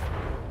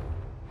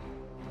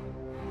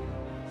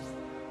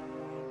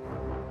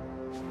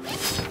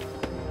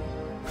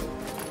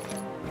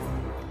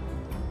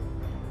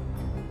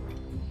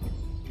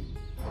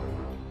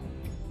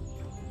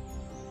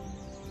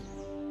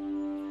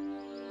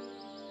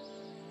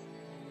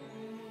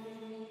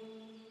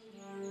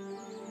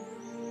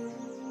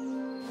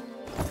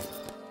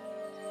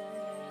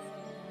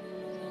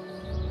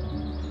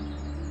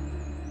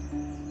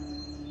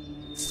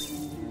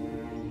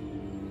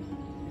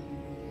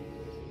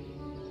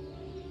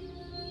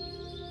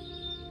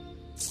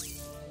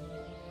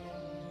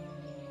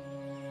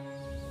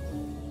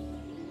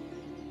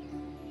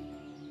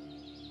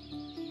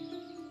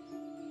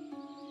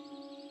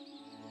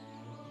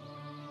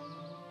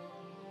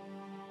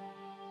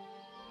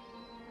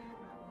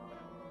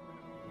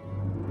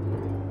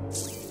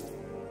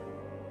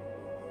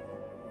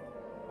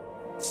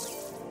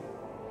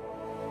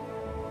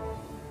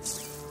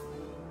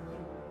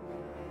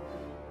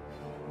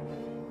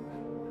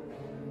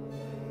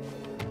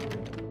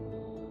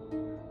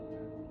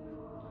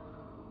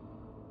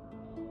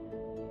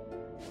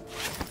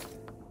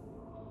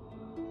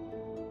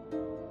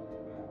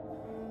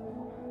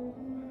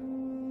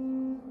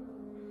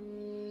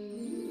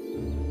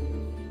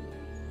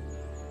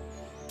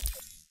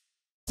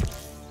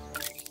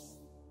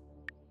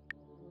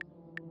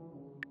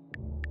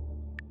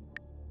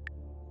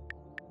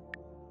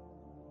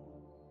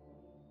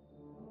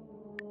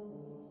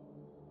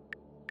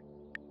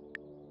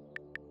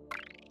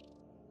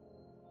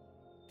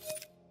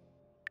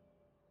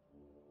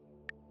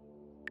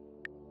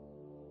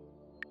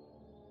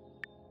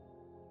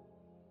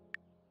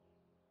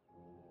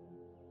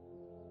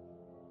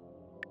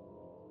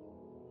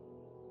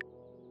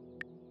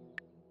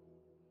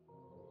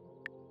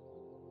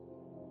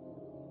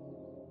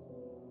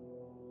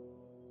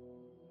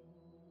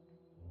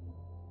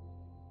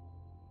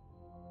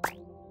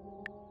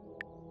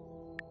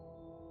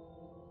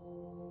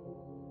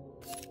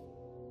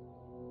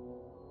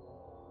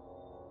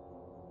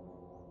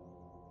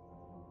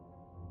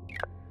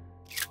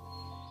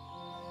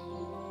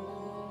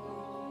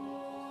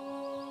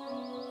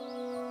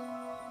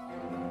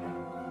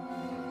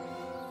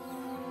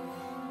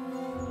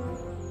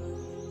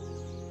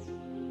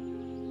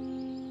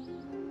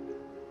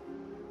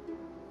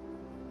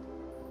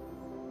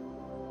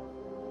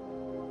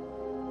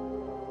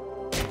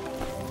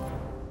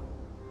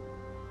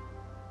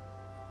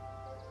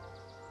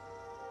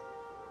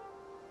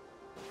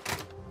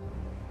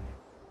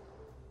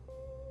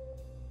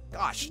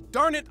 Gosh,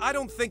 darn it, I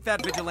don't think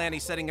that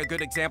vigilante's setting a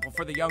good example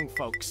for the young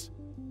folks.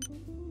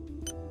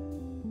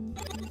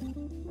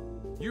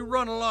 You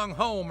run along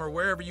home or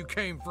wherever you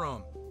came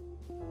from.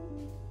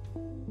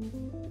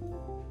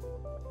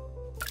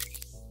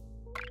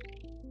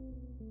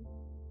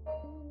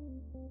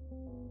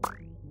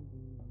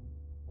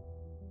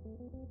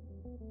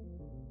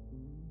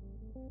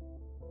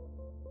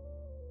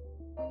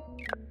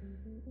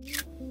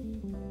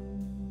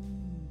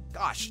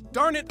 Gosh,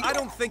 darn it, I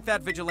don't think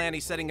that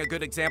vigilante's setting a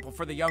good example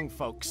for the young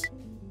folks.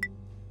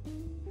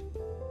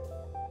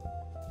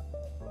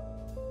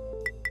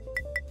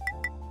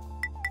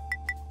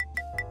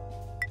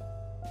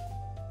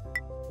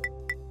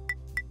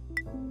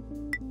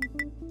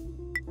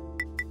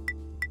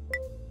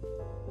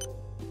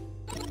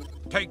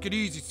 Take it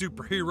easy,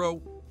 superhero.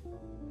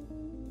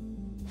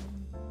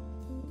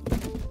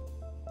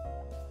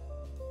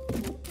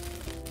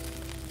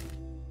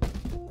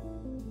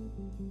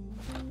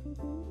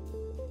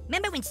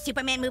 Remember when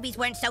Superman movies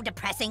weren't so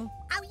depressing?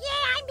 Oh, yeah,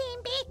 I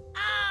remember.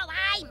 Oh,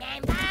 I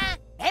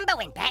remember. Remember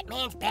when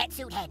Batman's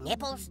batsuit had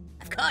nipples?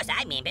 Of course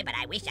I remember, but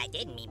I wish I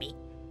didn't remember.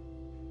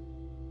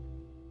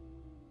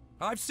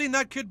 I've seen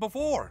that kid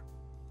before.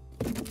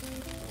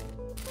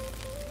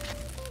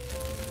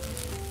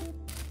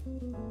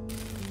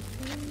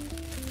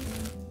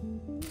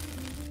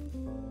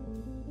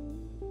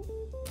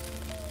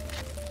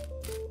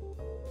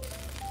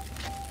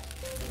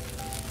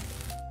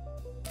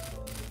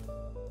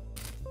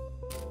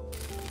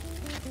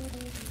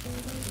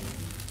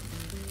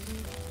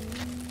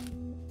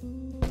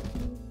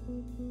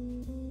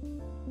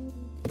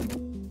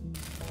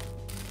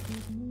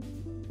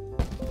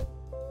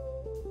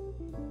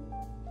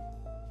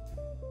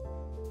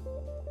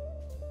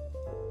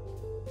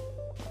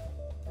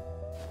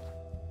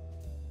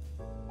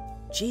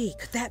 Gee,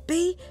 could that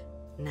be?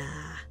 Nah.